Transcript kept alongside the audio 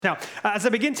Now, as I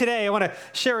begin today, I want to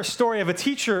share a story of a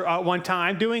teacher one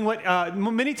time doing what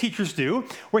many teachers do,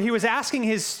 where he was asking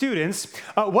his students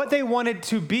what they wanted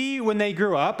to be when they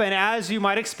grew up. And as you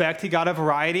might expect, he got a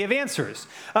variety of answers.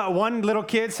 One little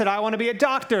kid said, I want to be a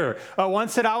doctor. One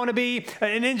said, I want to be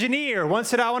an engineer. One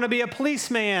said, I want to be a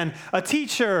policeman, a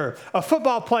teacher, a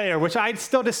football player, which I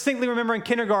still distinctly remember in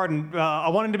kindergarten. I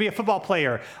wanted to be a football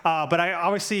player. But I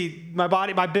obviously,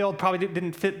 my build probably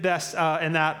didn't fit best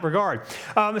in that regard.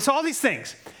 So all these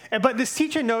things. But this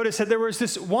teacher noticed that there was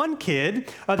this one kid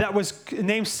that was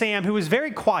named Sam who was very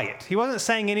quiet. He wasn't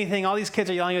saying anything. All these kids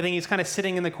are yelling everything. He's kind of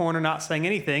sitting in the corner, not saying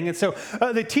anything. And so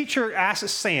the teacher asked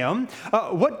Sam,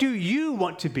 what do you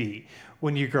want to be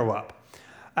when you grow up?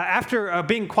 After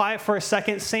being quiet for a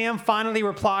second, Sam finally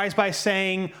replies by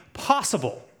saying,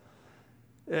 possible.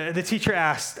 The teacher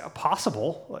asked,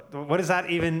 possible? What does that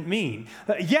even mean?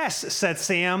 Yes, said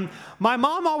Sam. My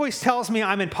mom always tells me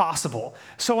I'm impossible.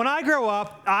 So when I grow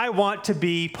up, I want to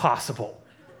be possible.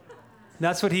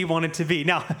 That's what he wanted to be.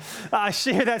 Now, I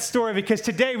share that story because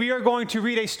today we are going to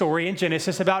read a story in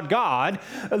Genesis about God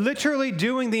literally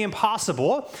doing the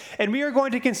impossible, and we are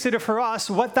going to consider for us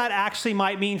what that actually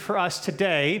might mean for us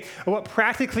today, what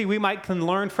practically we might can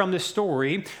learn from this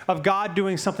story of God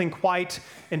doing something quite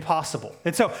impossible.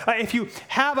 And so if you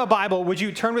have a Bible, would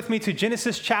you turn with me to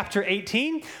Genesis chapter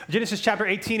 18? Genesis chapter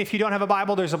 18, if you don't have a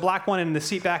Bible, there's a black one in the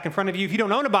seat back in front of you. If you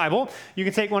don't own a Bible, you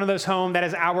can take one of those home. That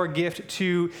is our gift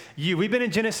to you. We've been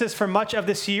in Genesis for much of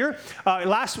this year.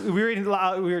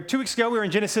 2 weeks ago, we were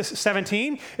in Genesis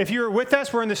 17. If you were with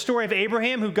us, we're in the story of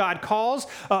Abraham, who God calls.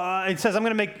 It says, I'm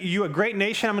going to make you a great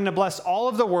nation. I'm going to bless all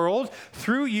of the world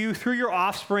through you, through your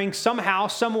offspring, somehow,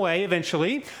 some way,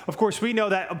 eventually. Of course, we know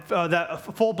that that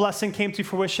full blessing came to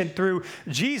fruition through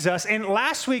Jesus. And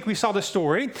last week, we saw the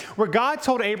story where God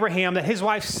told Abraham that his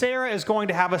wife Sarah is going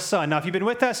to have a son. Now, if you've been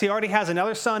with us, he already has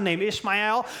another son named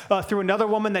Ishmael through another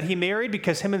woman that he married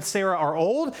because him and Sarah are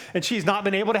old, and she's not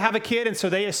been able to have a kid, and so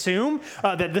they assume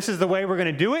that this is the way we're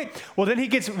going to do it. Well, then he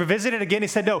gets revisited again. He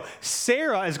said, no,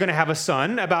 Sarah is going to have a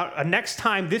son about next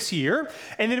time this year.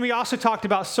 And then we also talked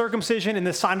about circumcision and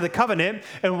the sign of the covenant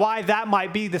and why that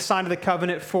might be the sign of the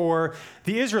covenant for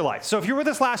the Israelites. So if you were with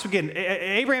us last weekend,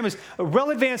 Abraham is well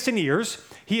advanced in years.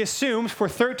 He assumes for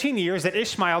 13 years that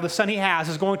Ishmael, the son he has,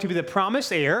 is going to be the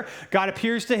promised heir. God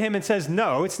appears to him and says,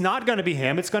 no, it's not going to be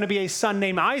him. It's going to be a son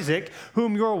named Isaac,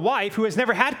 whom your wife, who has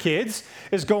never had kids,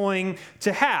 is going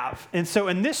to have. And so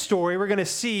in this story, we're going to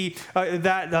see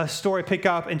that story pick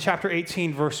up in chapter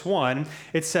 18, verse 1.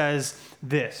 It says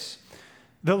this.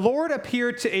 The Lord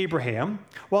appeared to Abraham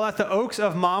while at the oaks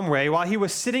of Mamre, while he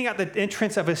was sitting at the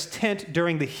entrance of his tent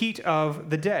during the heat of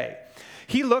the day.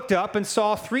 He looked up and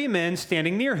saw 3 men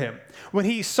standing near him. When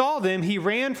he saw them, he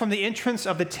ran from the entrance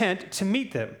of the tent to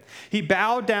meet them. He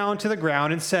bowed down to the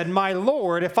ground and said, My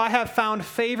Lord, if I have found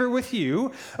favor with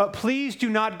you, please do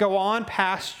not go on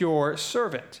past your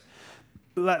servant.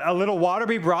 Let a little water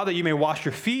be brought that you may wash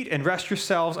your feet and rest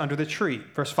yourselves under the tree.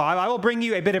 Verse 5, I will bring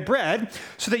you a bit of bread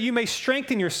so that you may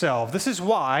strengthen yourself. This is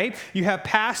why you have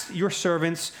passed your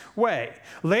servant's way.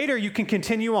 Later you can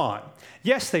continue on.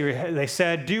 Yes, they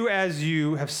said, do as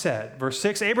you have said. Verse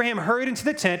 6, Abraham hurried into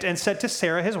the tent and said to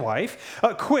Sarah, his wife,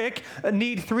 quick,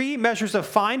 knead 3 measures of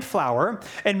fine flour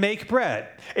and make bread.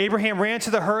 Abraham ran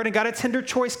to the herd and got a tender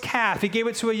choice calf. He gave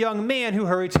it to a young man who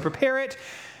hurried to prepare it.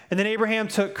 And then Abraham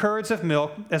took curds of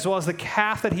milk, as well as the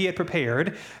calf that he had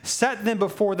prepared, set them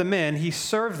before the men. He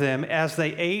served them as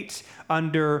they ate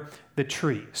under the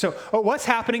tree. So what's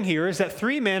happening here is that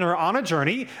 3 men are on a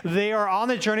journey. They are on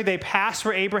the journey. They pass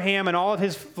where Abraham and all of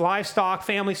his livestock,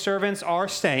 family, servants are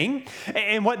staying.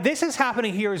 And what this is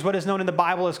happening here is what is known in the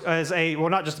Bible as a, well,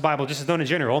 not just the Bible, just as known in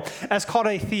general, as called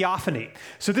a theophany.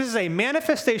 So this is a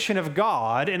manifestation of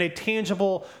God in a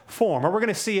tangible form. What we're going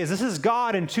to see is this is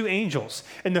God and 2 angels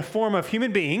in the form of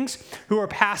human beings who are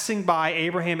passing by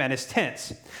Abraham and his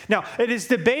tents. Now, it is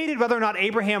debated whether or not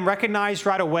Abraham recognized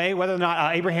right away, whether or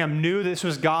not Abraham knew this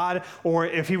was God, or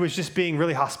if he was just being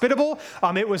really hospitable.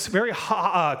 It was very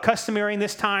customary in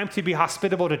this time to be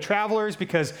hospitable to travelers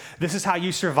because this is how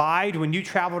you survived when you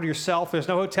traveled yourself. There's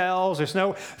no hotels, there's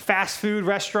no fast food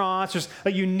restaurants.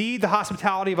 You need the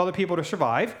hospitality of other people to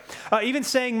survive. Even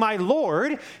saying, my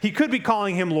Lord, he could be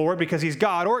calling him Lord because he's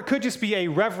God, or it could just be a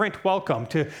reverent welcome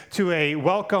to a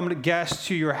welcomed guest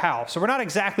to your house. So we're not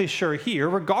exactly sure here.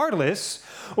 Regardless,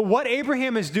 what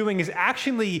Abraham is doing is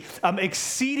actually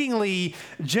exceedingly exceedingly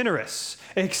generous,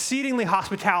 exceedingly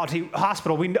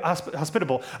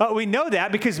hospitable. We know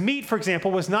that because meat, for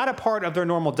example, was not a part of their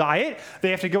normal diet.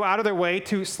 They have to go out of their way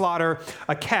to slaughter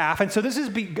a calf. And so this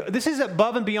is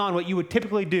above and beyond what you would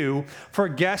typically do for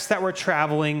guests that were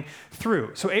traveling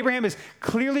through. So Abraham is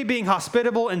clearly being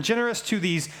hospitable and generous to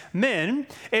these men.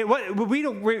 We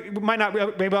might not be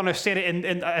able to understand it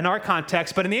in our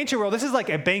context, but in the ancient world, this is like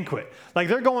a banquet. Like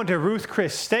they're going to Ruth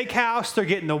Chris Steakhouse, they're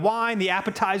getting the wine, the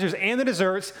appetizers, and the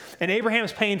desserts, and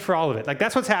Abraham's paying for all of it. Like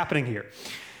that's what's happening here.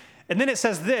 And then it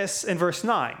says this in verse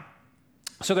 9.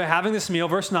 So they're having this meal,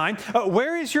 verse 9.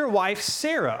 Where is your wife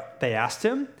Sarah? They asked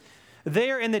him.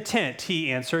 There in the tent,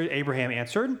 Abraham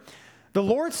answered. The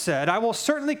Lord said, I will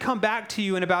certainly come back to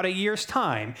you in about a year's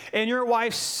time, and your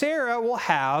wife Sarah will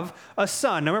have a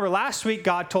son. Now remember, last week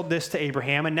God told this to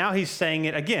Abraham, and now he's saying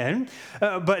it again.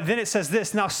 But then it says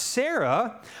this, now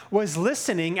Sarah was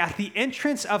listening at the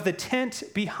entrance of the tent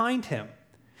behind him.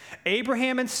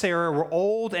 Abraham and Sarah were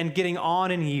old and getting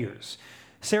on in years.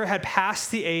 Sarah had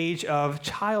passed the age of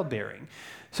childbearing.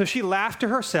 So she laughed to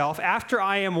herself, after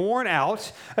I am worn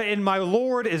out and my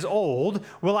Lord is old,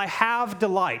 will I have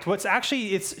delight?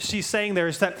 She's saying there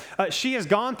is that she has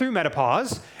gone through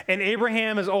menopause and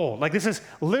Abraham is old. Like this is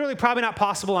literally probably not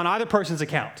possible on either person's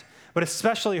account, but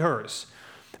especially hers.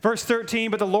 Verse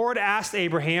 13, but the Lord asked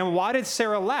Abraham, why did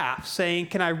Sarah laugh, saying,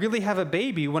 can I really have a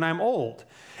baby when I'm old?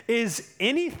 Is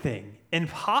anything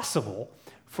impossible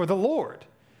for the Lord?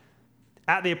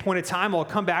 At the appointed time, I'll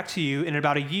come back to you. In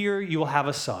about a year, you will have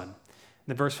a son. And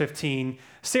then verse 15,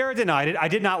 Sarah denied it. I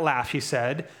did not laugh, she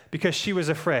said, because she was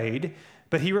afraid.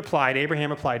 But Abraham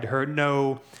replied to her,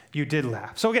 no, you did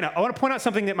laugh. So again, I want to point out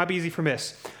something that might be easy for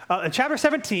miss. In chapter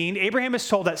 17, Abraham is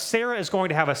told that Sarah is going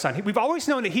to have a son. We've always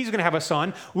known that he's going to have a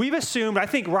son. We've assumed, I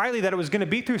think rightly, that it was going to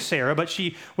be through Sarah, but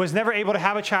she was never able to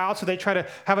have a child, so they try to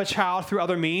have a child through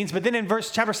other means. But then in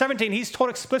chapter 17, he's told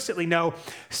explicitly, no,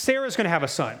 Sarah's going to have a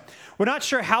son. We're not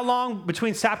sure how long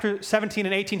between chapter 17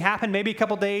 and 18 happened, maybe a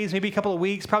couple days, maybe a couple of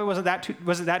weeks, probably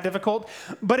wasn't that difficult.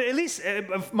 But at least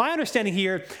my understanding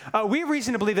here, we have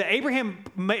reason to believe that Abraham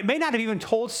may not have even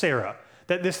told Sarah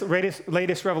that this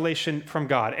latest revelation from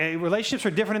God. Relationships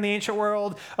are different in the ancient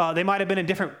world. They might have been in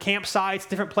different campsites,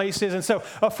 different places. And so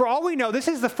for all we know, this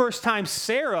is the first time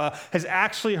Sarah has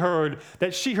actually heard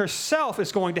that she herself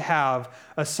is going to have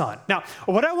a son. Now,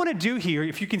 what I want to do here,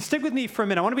 if you can stick with me for a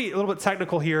minute, I want to be a little bit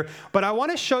technical here, but I want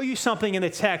to show you something in the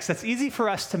text that's easy for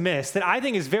us to miss that I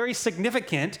think is very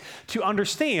significant to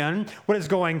understand what is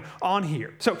going on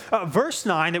here. So verse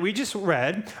 9 that we just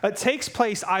read takes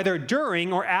place either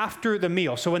during or after the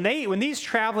meal. So when these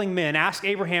traveling men ask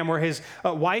Abraham where his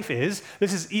wife is,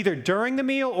 this is either during the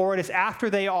meal or it is after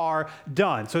they are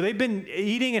done. So they've been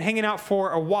eating and hanging out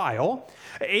for a while.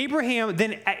 Abraham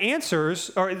then answers,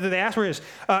 or they ask where he is.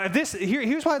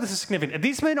 Here's why this is significant. If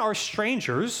these men are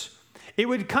strangers, it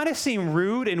would kind of seem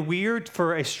rude and weird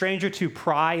for a stranger to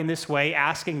pry in this way,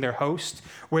 asking their host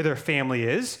where their family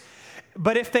is.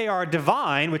 But if they are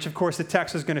divine, which of course the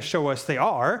text is going to show us they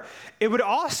are, it would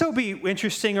also be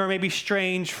interesting or maybe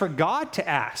strange for God to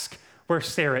ask where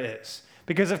Sarah is.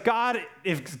 Because if God,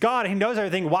 he knows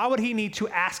everything, why would he need to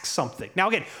ask something? Now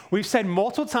again, we've said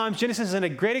multiple times, Genesis is a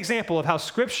great example of how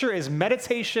Scripture is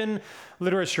meditation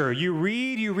literature. You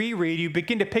read, you reread, you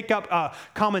begin to pick up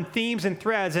common themes and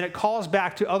threads, and it calls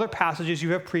back to other passages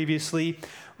you have previously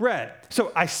read.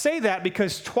 So I say that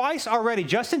because twice already,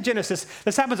 just in Genesis,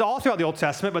 this happens all throughout the Old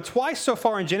Testament, but twice so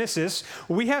far in Genesis,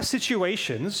 we have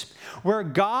situations where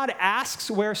God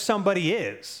asks where somebody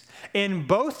is. In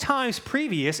both times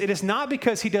previous, it is not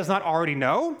because he does not already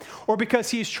know or because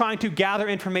he is trying to gather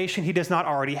information he does not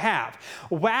already have.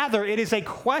 Rather, it is a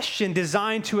question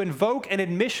designed to invoke an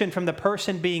admission from the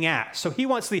person being asked. So he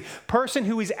wants the person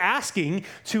who is asking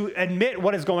to admit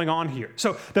what is going on here.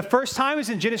 So the first time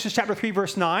is in Genesis chapter 3,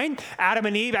 verse 9. Adam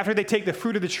and Eve, after they take the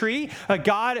fruit of the tree,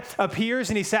 God appears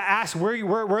and he asks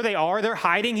where they are. They're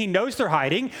hiding. He knows they're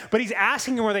hiding, but he's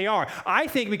asking them where they are. I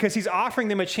think because he's offering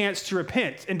them a chance to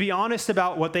repent and be honest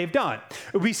about what they've done.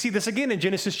 We see this again in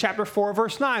Genesis chapter 4,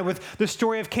 verse 9 with the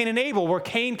story of Cain and Abel, where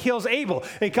Cain kills Abel.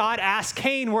 And God asks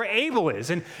Cain where Abel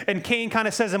is. And Cain kind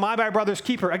of says, am I my brother's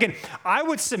keeper? Again, I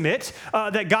would submit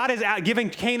that God is giving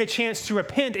Cain a chance to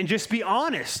repent and just be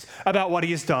honest about what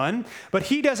he has done, but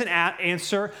he doesn't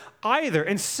answer either.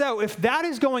 And so if that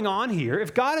is going on here,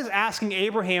 if God is asking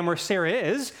Abraham where Sarah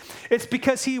is, it's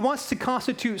because he wants to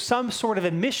constitute some sort of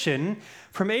admission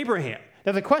from Abraham.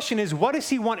 Now, the question is, what does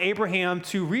he want Abraham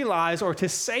to realize or to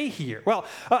say here? Well,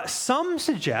 some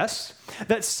suggest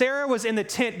that Sarah was in the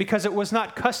tent because it was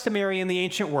not customary in the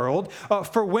ancient world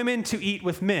for women to eat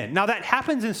with men. Now, that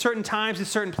happens in certain times, in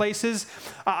certain places.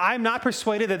 I'm not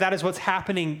persuaded that that is what's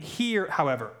happening here,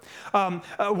 however.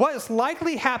 What's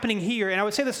likely happening here, and I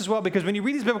would say this as well, because when you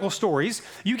read these biblical stories,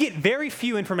 you get very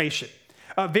few information.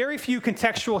 Very few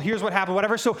contextual, here's what happened,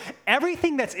 whatever. So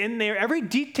everything that's in there, every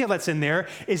detail that's in there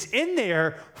is in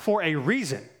there for a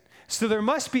reason. So there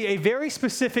must be a very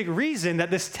specific reason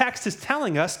that this text is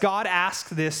telling us God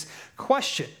asked this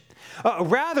question.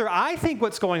 Rather, I think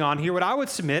what's going on here, what I would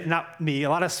submit, not me, a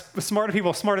lot of smarter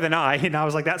people, smarter than I, and I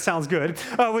was like, that sounds good,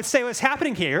 would say what's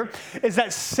happening here is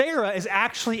that Sarah is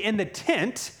actually in the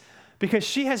tent because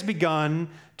she has begun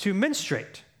to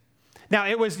menstruate. Now,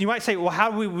 you might say, well,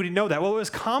 how would we know that? Well, it was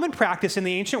common practice in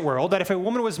the ancient world that if a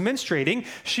woman was menstruating,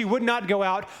 she would not go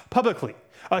out publicly.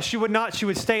 She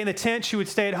would stay in the tent, she would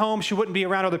stay at home, she wouldn't be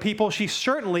around other people. She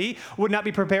certainly would not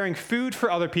be preparing food for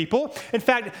other people. In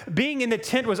fact, being in the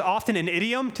tent was often an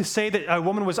idiom to say that a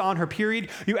woman was on her period.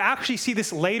 You actually see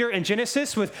this later in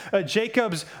Genesis with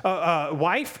Jacob's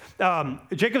wife,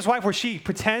 where she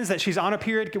pretends that she's on a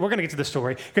period. We're going to get to the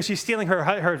story because she's stealing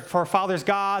her father's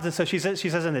gods, and so she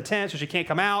says in the tent, so she can't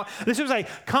come out. This was a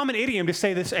common idiom to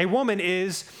say this, a woman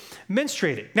is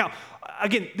menstruating. Now,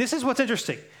 again, this is what's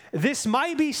interesting. This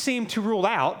might be seem to rule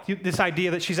out this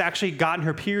idea that she's actually gotten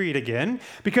her period again,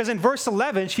 because in verse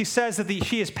 11, she says that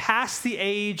she is past the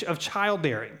age of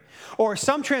childbearing. Or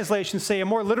some translations say, a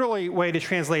more literal way to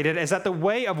translate it is that the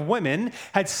way of women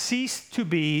had ceased to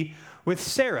be with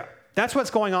Sarah. That's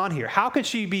what's going on here. How can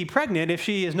she be pregnant if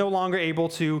she is no longer able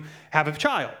to have a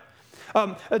child?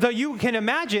 Though you can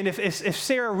imagine if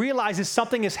Sarah realizes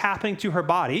something is happening to her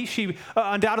body, she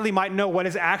undoubtedly might know what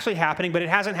is actually happening, but it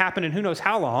hasn't happened in who knows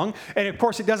how long. And of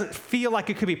course, it doesn't feel like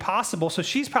it could be possible. So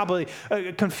she's probably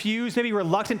confused, maybe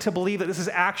reluctant to believe that this is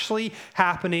actually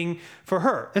happening for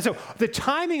her. And so the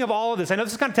timing of all of this, I know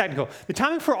this is kind of technical, the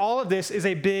timing for all of this is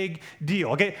a big deal.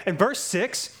 Okay, in verse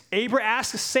 6, Abram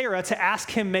asks Sarah to ask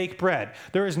him make bread.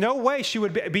 There is no way she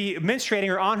would be menstruating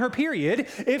or on her period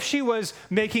if she was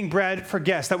making bread for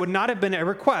guests. That would not have been a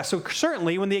request. So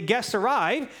certainly when the guests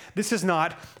arrive, this is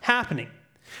not happening.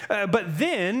 But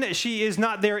then she is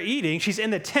not there eating. She's in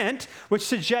the tent, which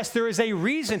suggests there is a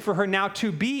reason for her now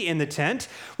to be in the tent,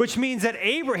 which means that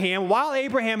while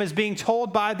Abraham is being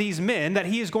told by these men that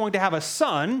he is going to have a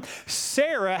son,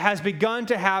 Sarah has begun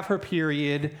to have her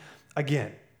period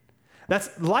again.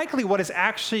 That's likely what is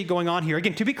actually going on here.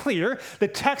 Again, to be clear, the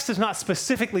text does not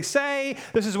specifically say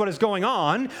this is what is going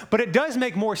on, but it does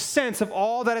make more sense of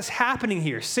all that is happening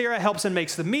here. Sarah helps and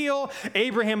makes the meal.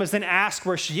 Abraham is then asked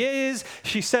where she is.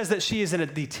 She says that she is in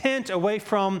the tent away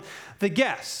from the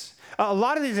guests. A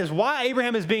lot of this is why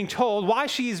Abraham is being told, why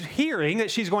she's hearing that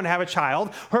she's going to have a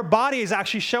child. Her body is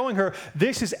actually showing her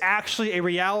this is actually a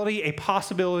reality, a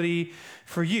possibility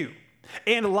for you.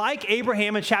 And like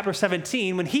Abraham in chapter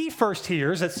 17, when he first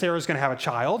hears that Sarah's going to have a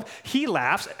child, he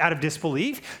laughs out of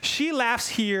disbelief. She laughs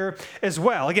here as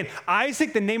well. Again,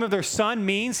 Isaac, the name of their son,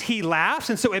 means he laughs,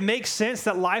 and so it makes sense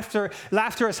that laughter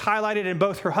is highlighted in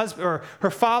both her husband, or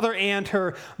her father, and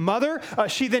her mother.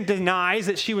 She then denies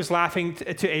that she was laughing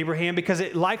to Abraham because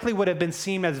it likely would have been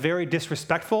seen as very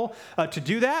disrespectful to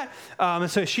do that, and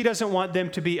so she doesn't want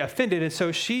them to be offended, and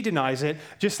so she denies it.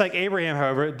 Just like Abraham,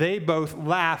 however, they both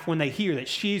laugh when they hear that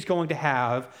she's going to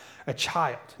have a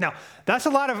child. Now, that's a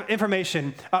lot of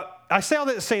information. I say all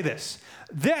that to say this.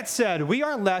 That said, we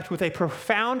are left with a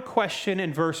profound question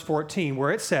in verse 14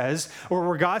 where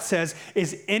God says,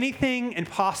 is anything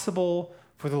impossible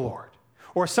for the Lord?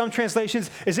 Or some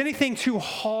translations, is anything too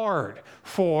hard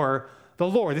for the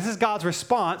Lord? This is God's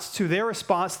response to their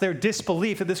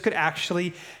disbelief that this could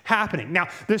actually happen. Now,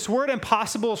 this word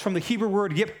impossible is from the Hebrew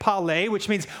word yippale, which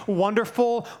means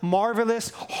wonderful, marvelous,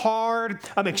 hard,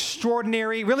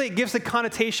 extraordinary. Really, it gives the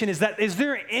connotation is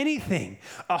there anything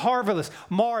marvelous,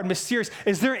 marred, mysterious?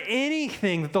 Is there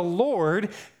anything that the Lord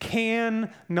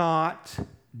cannot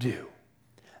do?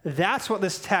 That's what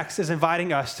this text is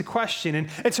inviting us to question.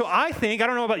 And so I think, I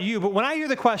don't know about you, but when I hear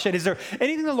the question, is there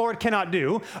anything the Lord cannot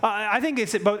do? I think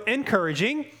it's both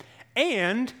encouraging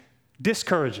and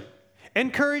discouraging.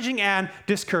 Encouraging and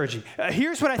discouraging.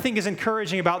 Here's what I think is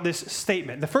encouraging about this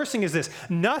statement. The first thing is this: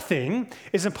 nothing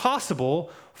is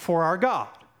impossible for our God.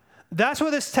 That's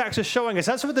what this text is showing us.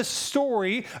 That's what the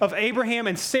story of Abraham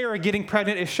and Sarah getting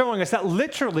pregnant is showing us, that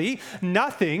literally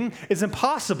nothing is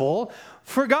impossible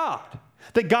for God.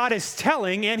 That God is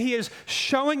telling and he is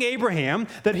showing Abraham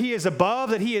that he is above,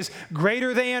 that he is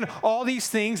greater than all these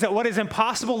things, that what is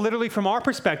impossible literally from our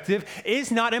perspective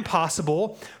is not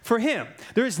impossible for him.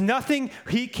 There is nothing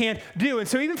he can't do. And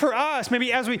so even for us,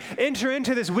 maybe as we enter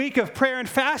into this week of prayer and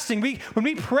fasting, when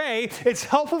we pray, it's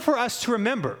helpful for us to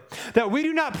remember that we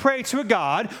do not pray to a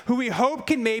God who we hope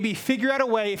can maybe figure out a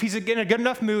way, if he's in a good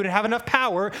enough mood and have enough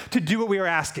power, to do what we are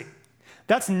asking.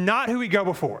 That's not who we go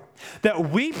before. That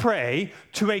we pray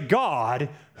to a God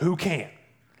who can.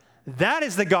 That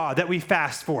is the God that we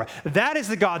fast for. That is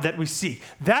the God that we seek.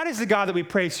 That is the God that we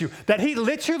pray to. That he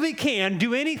literally can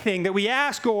do anything that we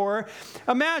ask or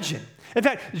imagine. In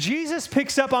fact, Jesus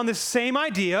picks up on this same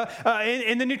idea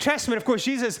in the New Testament. Of course,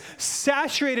 Jesus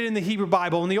saturated in the Hebrew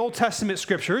Bible, in the Old Testament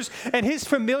scriptures, and his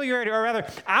familiarity, or rather,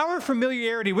 our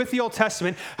familiarity with the Old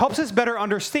Testament helps us better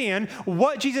understand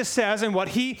what Jesus says and what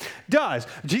he does.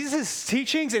 Jesus'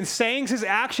 teachings and sayings, his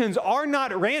actions are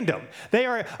not random. They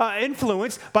are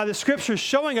influenced by the scriptures,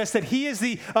 showing us that he is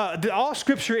all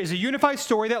scripture is a unified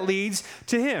story that leads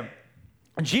to him.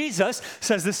 Jesus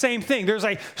says the same thing. There's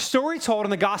a story told in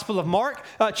the Gospel of Mark,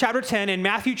 chapter 10, and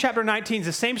Matthew chapter 19 is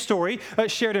the same story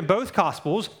shared in both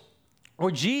Gospels, where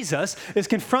Jesus is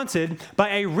confronted by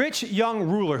a rich young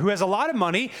ruler who has a lot of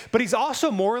money, but he's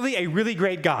also morally a really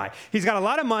great guy. He's got a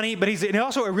lot of money, but he's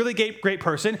also a really great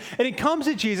person. And he comes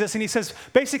to Jesus and he says,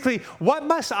 basically, what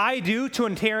must I do to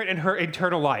inherit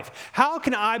eternal life? How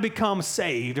can I become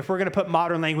saved, if we're going to put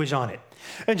modern language on it?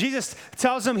 And Jesus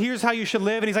tells him, here's how you should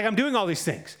live. And he's like, I'm doing all these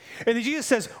things. And then Jesus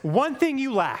says, one thing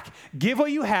you lack, give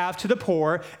what you have to the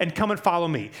poor and come and follow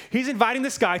me. He's inviting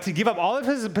this guy to give up all of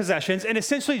his possessions and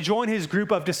essentially join his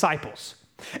group of disciples.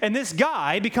 And this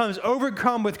guy becomes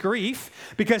overcome with grief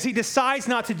because he decides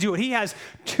not to do it. He has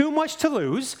too much to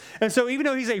lose. And so even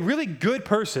though he's a really good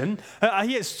person,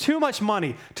 he has too much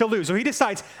money to lose. So he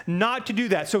decides not to do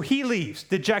that. So he leaves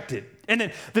dejected. And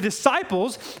then the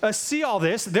disciples see all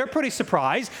this. They're pretty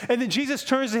surprised. And then Jesus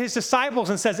turns to his disciples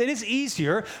and says, it is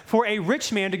easier for a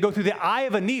rich man to go through the eye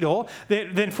of a needle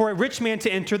than for a rich man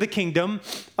to enter the kingdom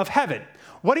of heaven.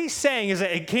 What he's saying is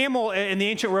that a camel in the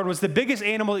ancient world was the biggest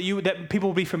animal that people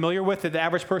would be familiar with, that the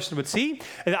average person would see.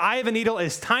 And the eye of a needle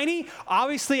is tiny.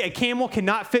 Obviously, a camel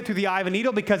cannot fit through the eye of a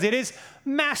needle because it is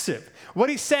massive. What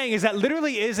he's saying is that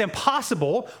literally it is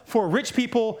impossible for rich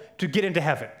people to get into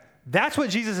heaven. That's what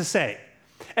Jesus is saying.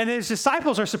 And his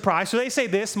disciples are surprised. So they say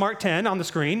this, Mark 10 on the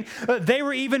screen. They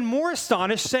were even more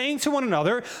astonished, saying to one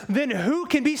another, then who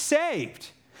can be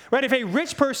saved? Right? If a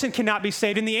rich person cannot be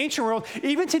saved in the ancient world,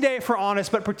 even today, if we're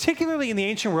honest, but particularly in the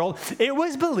ancient world, it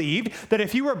was believed that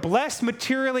if you were blessed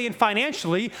materially and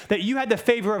financially, that you had the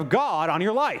favor of God on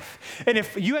your life. And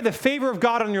if you had the favor of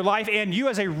God on your life and you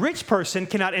as a rich person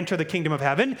cannot enter the kingdom of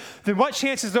heaven, then what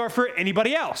chances are for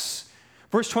anybody else?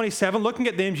 Verse 27, looking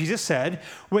at them, Jesus said,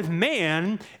 with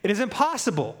man it is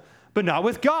impossible, but not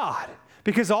with God,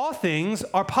 because all things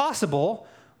are possible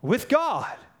with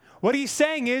God. What he's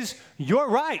saying is, you're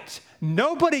right.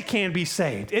 Nobody can be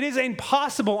saved. It is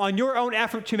impossible on your own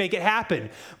effort to make it happen,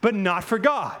 but not for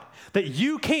God. That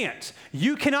you can't.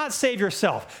 You cannot save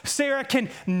yourself. Sarah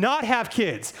cannot have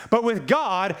kids, but with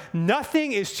God,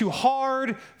 nothing is too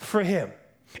hard for him.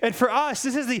 And for us,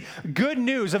 this is the good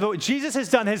news of what Jesus has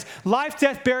done, his life,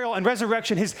 death, burial, and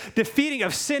resurrection, his defeating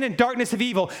of sin and darkness of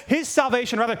evil, his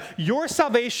salvation, rather, your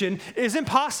salvation is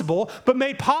impossible, but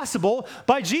made possible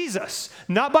by Jesus.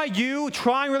 Not by you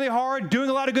trying really hard, doing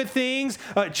a lot of good things,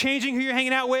 changing who you're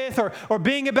hanging out with, or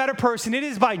being a better person. It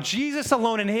is by Jesus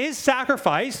alone and his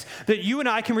sacrifice that you and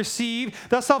I can receive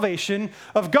the salvation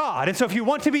of God. And so if you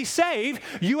want to be saved,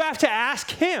 you have to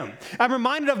ask him. I'm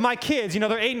reminded of my kids,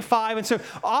 they're 8 and 5, and so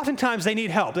oftentimes they need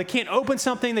help. They can't open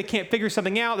something, they can't figure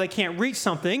something out, they can't reach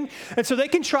something. And so they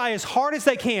can try as hard as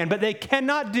they can, but they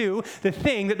cannot do the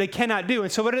thing that they cannot do.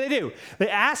 And so what do? They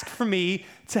ask for me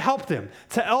to help them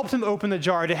open the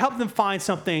jar, to help them find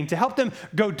something, to help them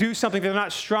go do something they're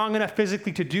not strong enough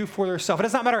physically to do for themselves. It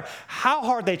does not matter how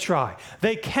hard they try.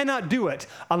 They cannot do it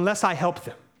unless I help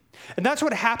them. And that's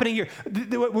what's happening here.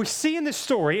 What we see in this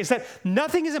story is that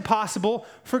nothing is impossible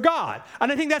for God.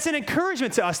 And I think that's an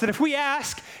encouragement to us that if we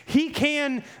ask, he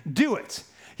can do it.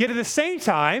 Yet at the same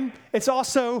time, it's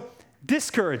also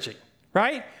discouraging,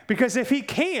 right? Because if he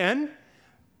can,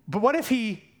 but what if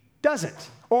he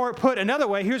doesn't? Or put another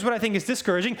way, here's what I think is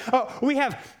discouraging. We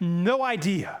have no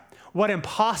idea what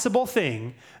impossible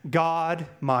thing God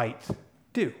might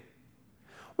do.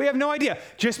 We have no idea.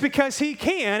 Just because he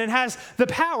can and has the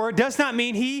power does not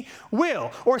mean he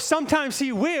will. Or sometimes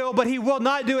he will, but he will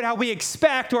not do it how we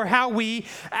expect or how we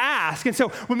ask. And so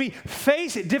when we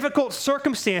face difficult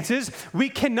circumstances, we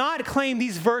cannot claim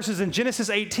these verses in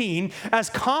Genesis 18 as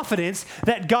confidence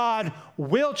that God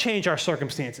will change our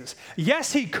circumstances.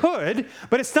 Yes, he could,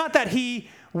 but it's not that he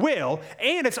will,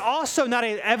 and it's also not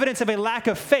evidence of a lack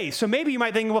of faith. So maybe you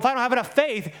might think, well, if I don't have enough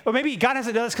faith, or maybe God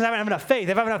hasn't done this because I don't have enough faith.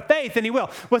 If I have enough faith, then he will.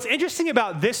 What's interesting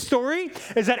about this story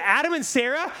is that Abraham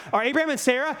and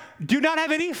Sarah, do not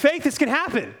have any faith this can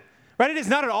happen. Right? It is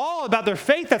not at all about their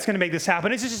faith that's going to make this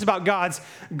happen. It's just about God's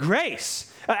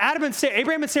grace.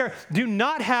 Abraham and Sarah do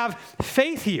not have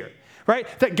faith here. Right?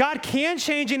 That God can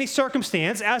change any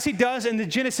circumstance, as he does in the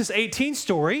Genesis 18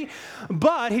 story,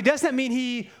 but he does not mean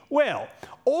he will.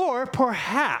 Or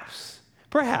perhaps,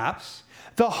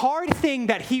 the hard thing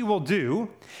that he will do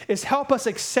is help us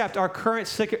accept our current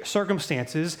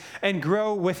circumstances and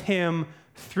grow with him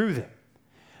through them.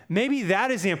 Maybe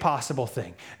that is the impossible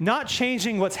thing. Not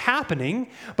changing what's happening,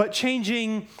 but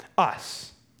changing us.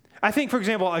 I think, for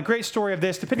example, a great story of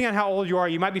this, depending on how old you are,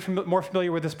 you might be more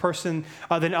familiar with this person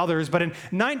than others, but in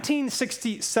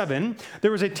 1967,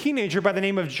 there was a teenager by the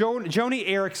name of Joni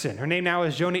Eareckson. Her name now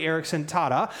is Joni Eareckson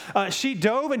Tada. She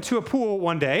dove into a pool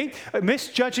one day,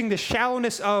 misjudging the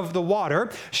shallowness of the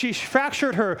water. She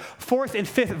fractured her fourth and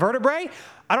fifth vertebrae.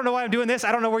 I don't know why I'm doing this.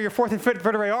 I don't know where your fourth and fifth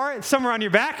vertebrae are. It's somewhere on your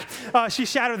back. She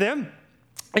shattered them,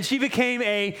 and she became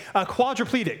a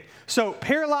quadriplegic. So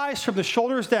paralyzed from the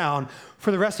shoulders down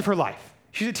for the rest of her life.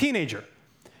 She's a teenager.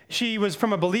 She was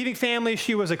from a believing family.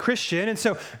 She was a Christian. And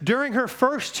so during her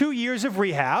first 2 years of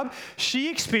rehab, she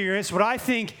experienced what I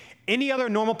think any other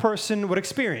normal person would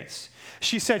experience.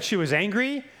 She said she was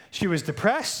angry. She was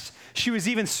depressed. She was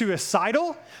even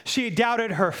suicidal. She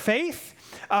doubted her faith.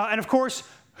 And of course,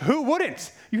 who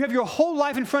wouldn't? You have your whole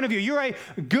life in front of you. You're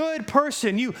a good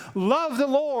person. You love the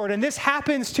Lord, and this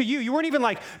happens to you. You weren't even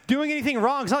doing anything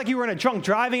wrong. It's not like you were in a drunk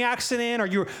driving accident or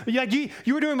you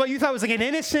were doing what you thought was an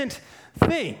innocent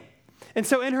thing. And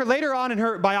so later on in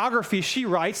her biography, she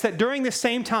writes that during the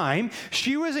same time,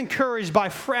 she was encouraged by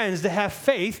friends to have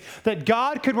faith that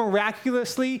God could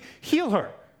miraculously heal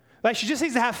her. She just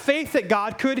needs to have faith that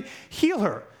God could heal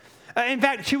her. In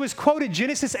fact, she was quoted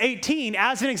Genesis 18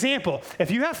 as an example. If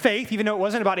you have faith, even though it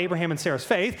wasn't about Abraham and Sarah's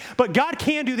faith, but God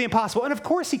can do the impossible. And of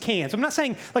course he can. So I'm not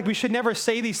saying we should never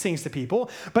say these things to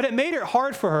people, but it made it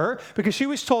hard for her because she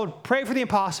was told, pray for the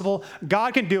impossible.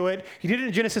 God can do it. He did it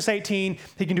in Genesis 18.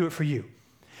 He can do it for you.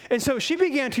 And so she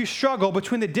began to struggle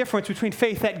between the difference between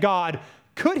faith that God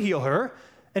could heal her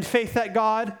and faith that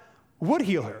God would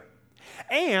heal her.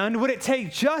 And would it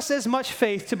take just as much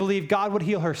faith to believe God would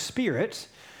heal her spirit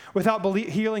without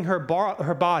healing her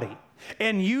body,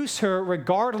 and use her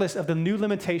regardless of the new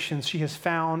limitations she has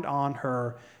found on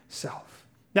herself?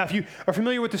 Now, if you are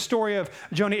familiar with the story of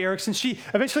Joni Eareckson, she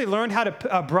eventually learned how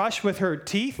to brush with her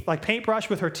teeth, paintbrush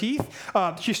with her teeth.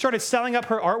 She started selling up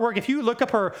her artwork. If you look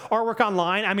up her artwork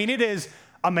online, it is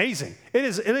amazing. It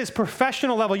is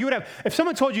professional level. You would have, if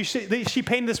someone told you she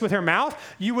painted this with her mouth,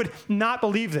 you would not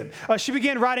believe them. She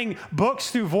began writing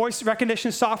books through voice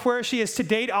recognition software. She has to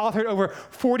date authored over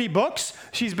 40 books.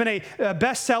 She's been a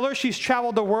bestseller. She's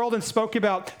traveled the world and spoke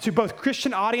to both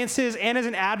Christian audiences and as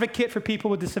an advocate for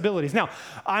people with disabilities. Now,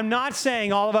 I'm not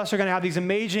saying all of us are going to have these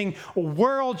amazing,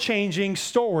 world-changing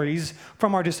stories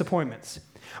from our disappointments.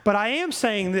 But I am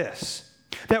saying this,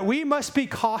 that we must be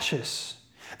cautious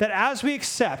that as we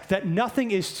accept that nothing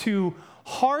is too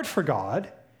hard for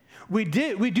God, we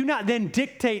do not then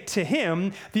dictate to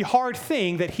him the hard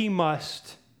thing that he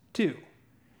must do.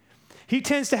 He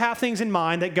tends to have things in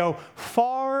mind that go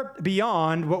far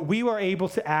beyond what we were able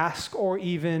to ask or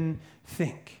even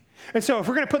think. And so if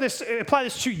we're going to apply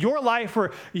this to your life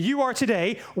where you are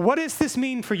today, what does this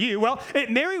mean for you? Well,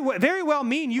 it may very well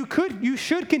mean you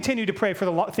should continue to pray for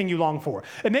the thing you long for.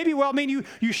 It may well mean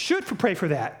you should pray for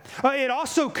that. It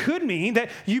also could mean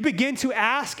that you begin to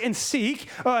ask and seek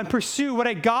and pursue what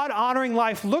a God-honoring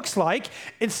life looks like,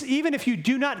 even if you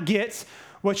do not get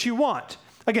what you want.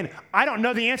 Again, I don't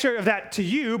know the answer of that to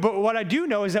you, but what I do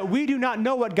know is that we do not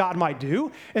know what God might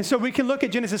do. And so we can look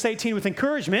at Genesis 18 with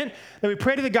encouragement that we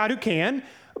pray to the God who can,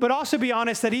 but also be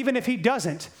honest that even if he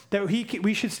doesn't, that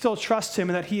we should still trust him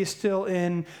and that he is still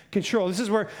in control. This is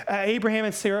where Abraham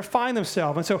and Sarah find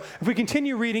themselves. And so if we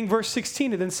continue reading verse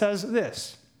 16, it then says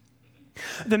this.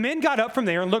 The men got up from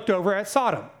there and looked over at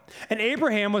Sodom, and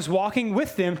Abraham was walking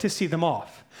with them to see them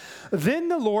off. Then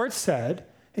the Lord said,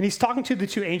 and he's talking to the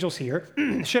two angels here,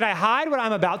 should I hide what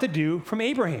I'm about to do from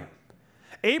Abraham?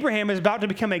 Abraham is about to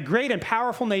become a great and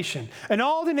powerful nation, and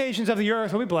all the nations of the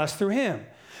earth will be blessed through him.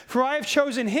 For I have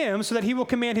chosen him so that he will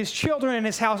command his children and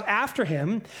his house after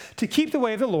him to keep the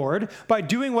way of the Lord by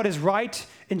doing what is right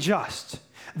and just.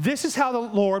 This is how the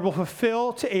Lord will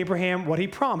fulfill to Abraham what he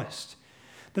promised.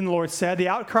 Then the Lord said, the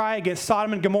outcry against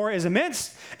Sodom and Gomorrah is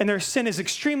immense, and their sin is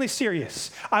extremely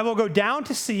serious. I will go down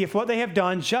to see if what they have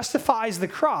done justifies the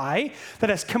cry that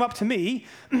has come up to me.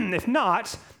 If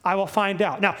not, I will find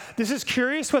out. Now, this is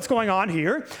curious what's going on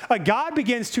here. God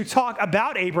begins to talk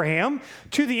about Abraham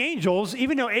to the angels,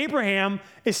 even though Abraham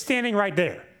is standing right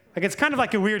there. Like, it's kind of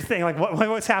like a weird thing, like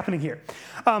what's happening here?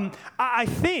 I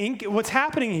think what's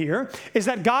happening here is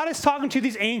that God is talking to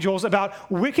these angels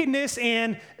about wickedness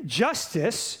and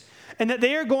justice, and that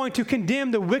they are going to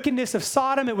condemn the wickedness of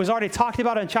Sodom. It was already talked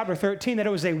about in chapter 13 that it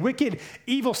was a wicked,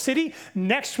 evil city.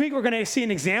 Next week, we're going to see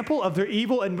an example of their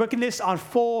evil and wickedness on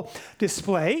full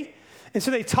display. And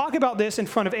so they talk about this in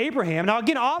front of Abraham. Now,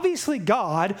 again, obviously,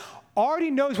 God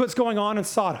already knows what's going on in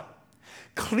Sodom.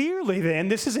 Clearly, then,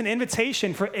 this is an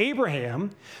invitation for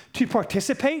Abraham to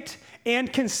participate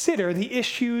and consider the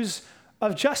issues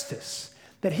of justice,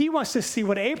 that he wants to see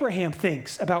what Abraham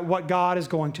thinks about what God is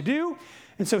going to do.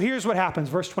 And so here's what happens,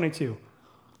 verse 22.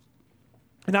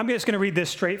 And I'm just going to read this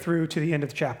straight through to the end of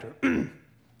the chapter.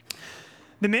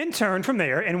 The men turned from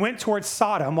there and went towards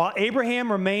Sodom, while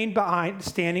Abraham remained behind,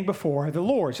 standing before the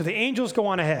Lord. So the angels go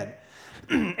on ahead.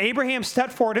 Abraham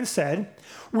stepped forward and said,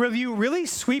 will you really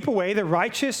sweep away the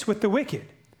righteous with the wicked?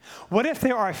 What if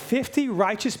there are 50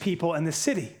 righteous people in the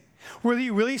city? Will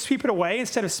you really sweep it away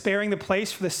instead of sparing the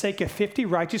place for the sake of 50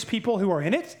 righteous people who are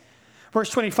in it? Verse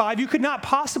 25, you could not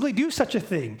possibly do such a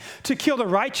thing, to kill the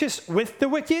righteous with the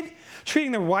wicked,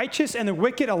 treating the righteous and the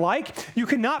wicked alike. You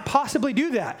could not possibly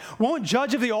do that. Won't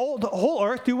judge of the whole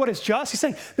earth do what is just? He's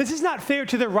saying, this is not fair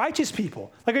to the righteous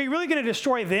people. Like, are you really going to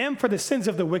destroy them for the sins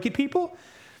of the wicked people?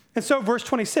 And so verse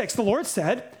 26, the Lord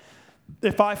said,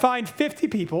 if I find 50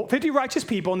 righteous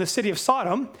people in the city of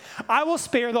Sodom, I will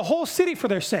spare the whole city for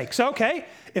their sake. So, okay,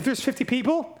 if there's 50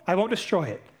 people, I won't destroy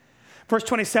it. Verse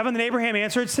 27, then Abraham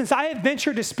answered, since I have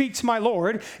ventured to speak to my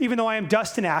Lord, even though I am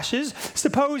dust and ashes,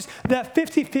 suppose that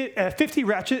 50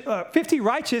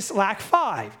 righteous lack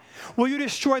 5. Will you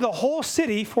destroy the whole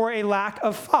city for a lack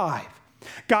of 5?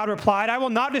 God replied, I will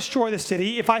not destroy the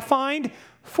city if I find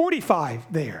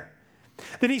 45 there.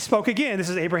 Then he spoke again. This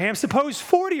is Abraham. Suppose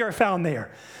 40 are found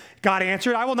there. God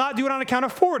answered, I will not do it on account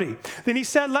of 40. Then he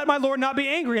said, let my Lord not be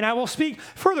angry, and I will speak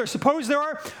further. Suppose there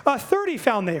are 30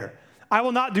 found there. I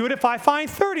will not do it if I find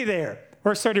 30 there.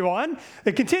 Verse 31,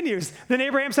 it continues. Then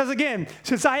Abraham says again,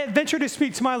 since I had ventured to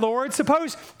speak to my Lord,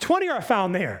 suppose 20 are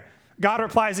found there. God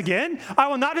replies again, I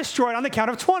will not destroy it on the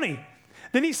count of 20.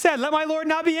 Then he said, let my Lord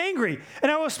not be angry, and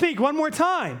I will speak one more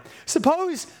time.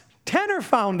 Suppose 10 are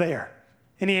found there.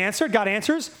 And he answered, God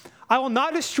answers, I will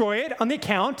not destroy it on the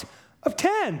account of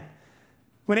 10.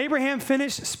 When the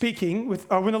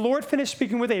Lord finished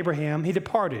speaking with Abraham, he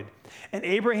departed, and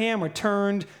Abraham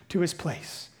returned to his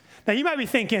place. Now, you might be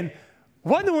thinking,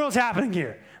 what in the world is happening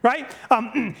here, right?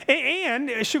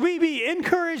 And should we be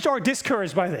encouraged or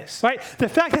discouraged by this, right? The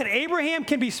fact that Abraham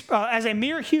can be, as a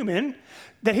mere human,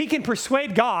 that he can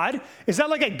persuade God, is that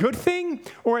like a good thing,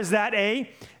 or is that a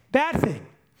bad thing?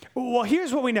 Well,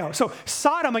 here's what we know. So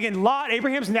Sodom, again, Lot,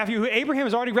 Abraham's nephew, who Abraham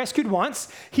has already rescued once,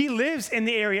 he lives in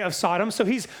the area of Sodom, so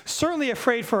he's certainly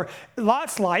afraid for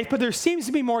Lot's life, but there seems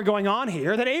to be more going on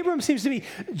here, that Abraham seems to be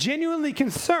genuinely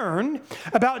concerned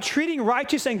about treating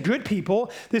righteous and good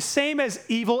people the same as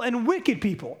evil and wicked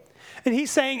people. And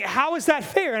he's saying, how is that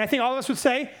fair? And I think all of us would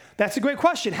say, that's a great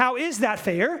question. How is that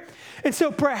fair? And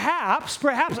so perhaps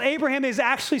Abraham is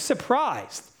actually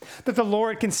surprised that the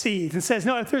Lord concedes and says,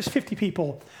 no, if there's 50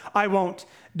 people, I won't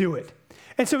do it.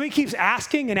 And so he keeps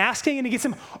asking, and he gets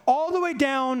him all the way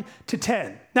down to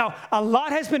 10. Now, a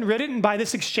lot has been written by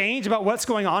this exchange about what's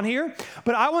going on here,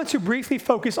 but I want to briefly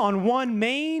focus on one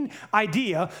main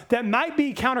idea that might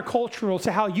be countercultural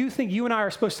to how you think you and I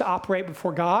are supposed to operate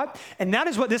before God, and that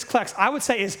is what this text, I would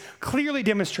say, is clearly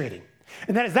demonstrating.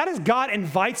 And that is God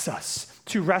invites us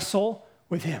to wrestle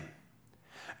with him.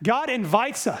 God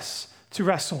invites us to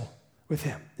wrestle with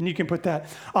him. And you can put that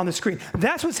on the screen.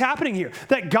 That's what's happening here.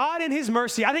 That God in his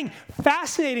mercy, I think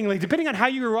fascinatingly, depending on how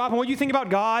you grew up and what you think about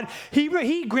God,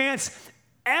 he grants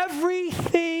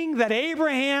everything that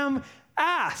Abraham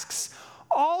asks,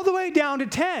 all the way down to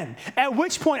 10. At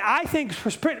which point, I think,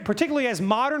 particularly as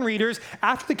modern readers,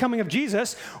 after the coming of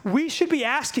Jesus, we should be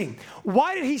asking,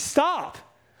 why did he stop?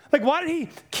 Like, why did he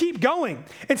keep going?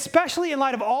 Especially in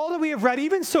light of all that we have read,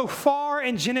 even so far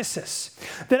in Genesis,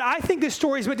 that I think this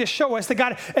story is meant to show us that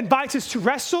God invites us to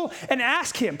wrestle and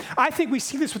ask him. I think we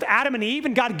see this with Adam and Eve,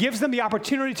 and God gives them the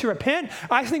opportunity to repent.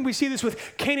 I think we see this with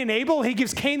Cain and Abel. He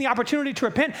gives Cain the opportunity to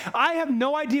repent. I have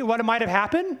no idea what might have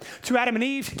happened to Adam and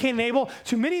Eve, to Cain and Abel,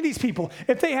 to many of these people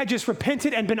if they had just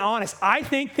repented and been honest. I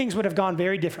think things would have gone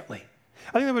very differently.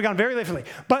 I think they would have gone very differently,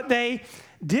 but they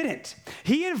didn't.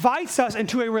 He invites us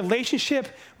into a relationship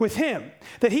with him,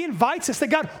 that he invites us, that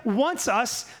God wants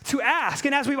us to ask.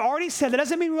 And as we've already said, that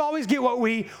doesn't mean we always get what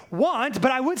we want,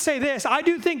 but I would say this, I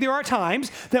do think there are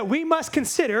times that we must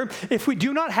consider if we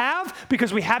do not have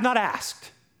because we have not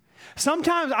asked.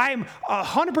 Sometimes I am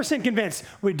 100% convinced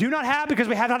we do not have because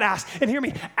we have not asked. And hear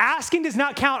me, asking does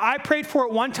not count. I prayed for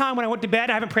it one time when I went to bed.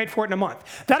 I haven't prayed for it in a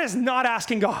month. That is not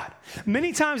asking God.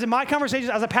 Many times in my conversations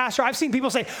as a pastor, I've seen people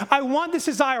say, I want this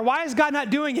desire. Why is God not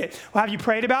doing it? Well, have you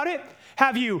prayed about it?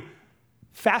 Have you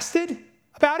fasted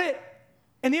about it?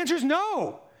 And the answer is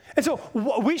no. And so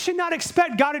we should not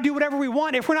expect God to do whatever we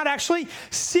want if we're not actually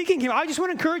seeking him. I just want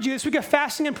to encourage you this week of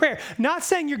fasting and prayer. Not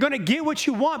saying you're going to get what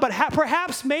you want, but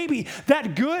perhaps maybe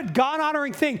that good,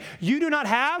 God-honoring thing you do not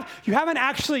have, you haven't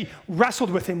actually wrestled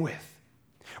with him with.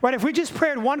 Right? If we just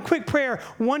prayed one quick prayer,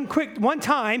 one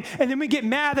time, and then we get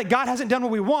mad that God hasn't done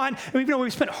what we want, and even though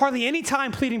we've spent hardly any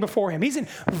time pleading before him, he's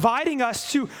inviting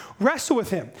us to wrestle with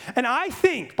him. And I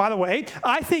think, by the way,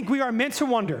 we are meant to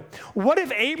wonder, what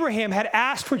if Abraham had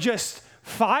asked for just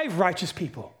 5 righteous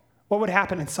people? What would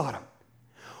happen in Sodom?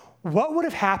 What would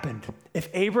have happened if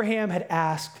Abraham had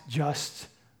asked just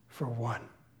for 1?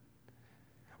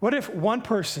 What if one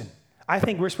person, I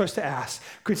think we're supposed to ask,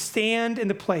 could stand in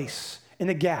the place, in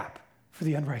the gap for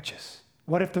the unrighteous?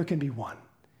 What if there can be 1?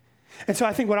 And so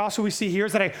I think what also we see here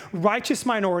is that a righteous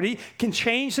minority can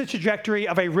change the trajectory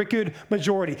of a wicked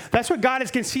majority. That's what God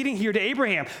is conceding here to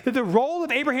Abraham, that the role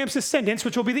of Abraham's descendants,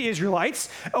 which will be the Israelites,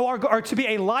 are to be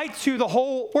a light to the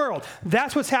whole world.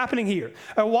 That's what's happening here,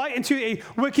 a light into a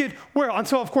wicked world.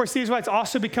 Until, of course, the Israelites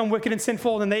also become wicked and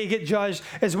sinful, and they get judged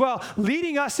as well,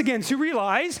 leading us again to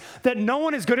realize that no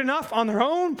one is good enough on their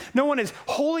own, no one is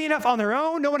holy enough on their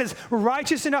own, no one is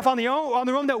righteous enough on their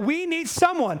own, that we need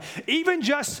someone, even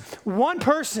just one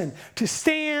person, to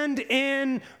stand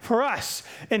in for us.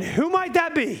 And who might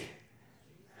that be?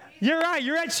 You're right.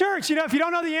 You're at church. If you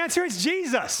don't know the answer, it's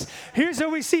Jesus. Here's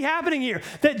what we see happening here,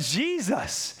 that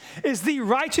Jesus is the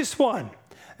righteous one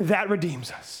that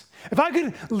redeems us. If I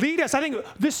could lead us, I think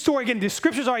this story, again, the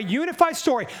scriptures are a unified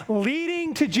story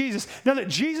leading to Jesus. Now that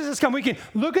Jesus has come, we can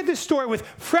look at this story with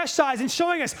fresh eyes and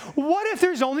showing us, what if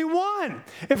there's only 1?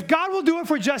 If God will do it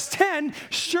for just 10,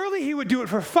 surely he would do it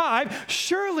for 5.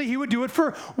 Surely he would do it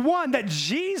for 1. That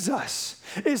Jesus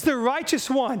is the righteous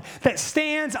one that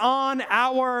stands on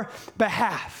our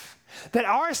behalf. That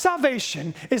our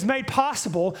salvation is made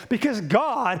possible because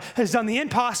God has done the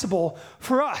impossible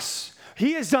for us.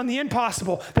 He has done the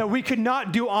impossible that we could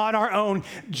not do on our own.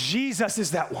 Jesus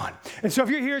is that one. And so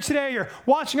if you're here today, you're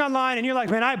watching online, and you're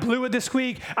like, man, I blew it this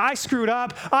week. I screwed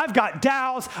up. I've got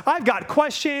doubts. I've got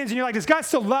questions. And you're like, does God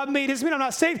still love me? Does it mean I'm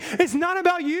not saved? It's not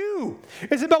about you.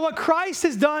 It's about what Christ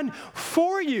has done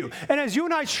for you. And as you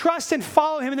and I trust and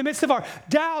follow him in the midst of our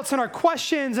doubts and our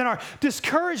questions and our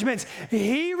discouragements,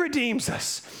 he redeems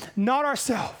us, not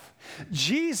ourselves.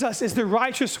 Jesus is the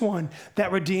righteous one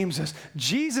that redeems us.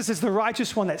 Jesus is the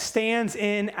righteous one that stands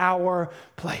in our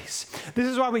place. This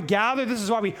is why we gather. This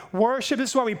is why we worship.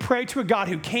 This is why we pray to a God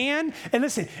who can. And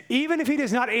listen, even if he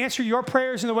does not answer your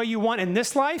prayers in the way you want in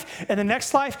this life and the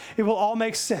next life, it will all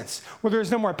make sense. Where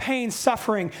there's no more pain,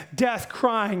 suffering, death,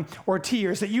 crying, or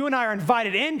tears. That you and I are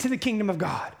invited into the kingdom of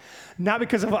God. Not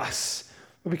because of us,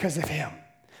 but because of him.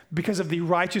 Because of the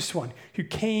righteous one who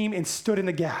came and stood in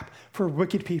the gap for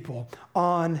wicked people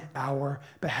on our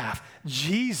behalf.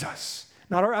 Jesus,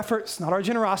 not our efforts, not our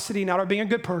generosity, not our being a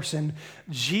good person.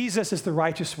 Jesus is the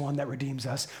righteous one that redeems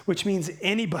us, which means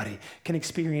anybody can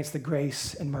experience the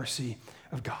grace and mercy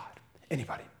of God.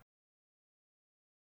 Anybody.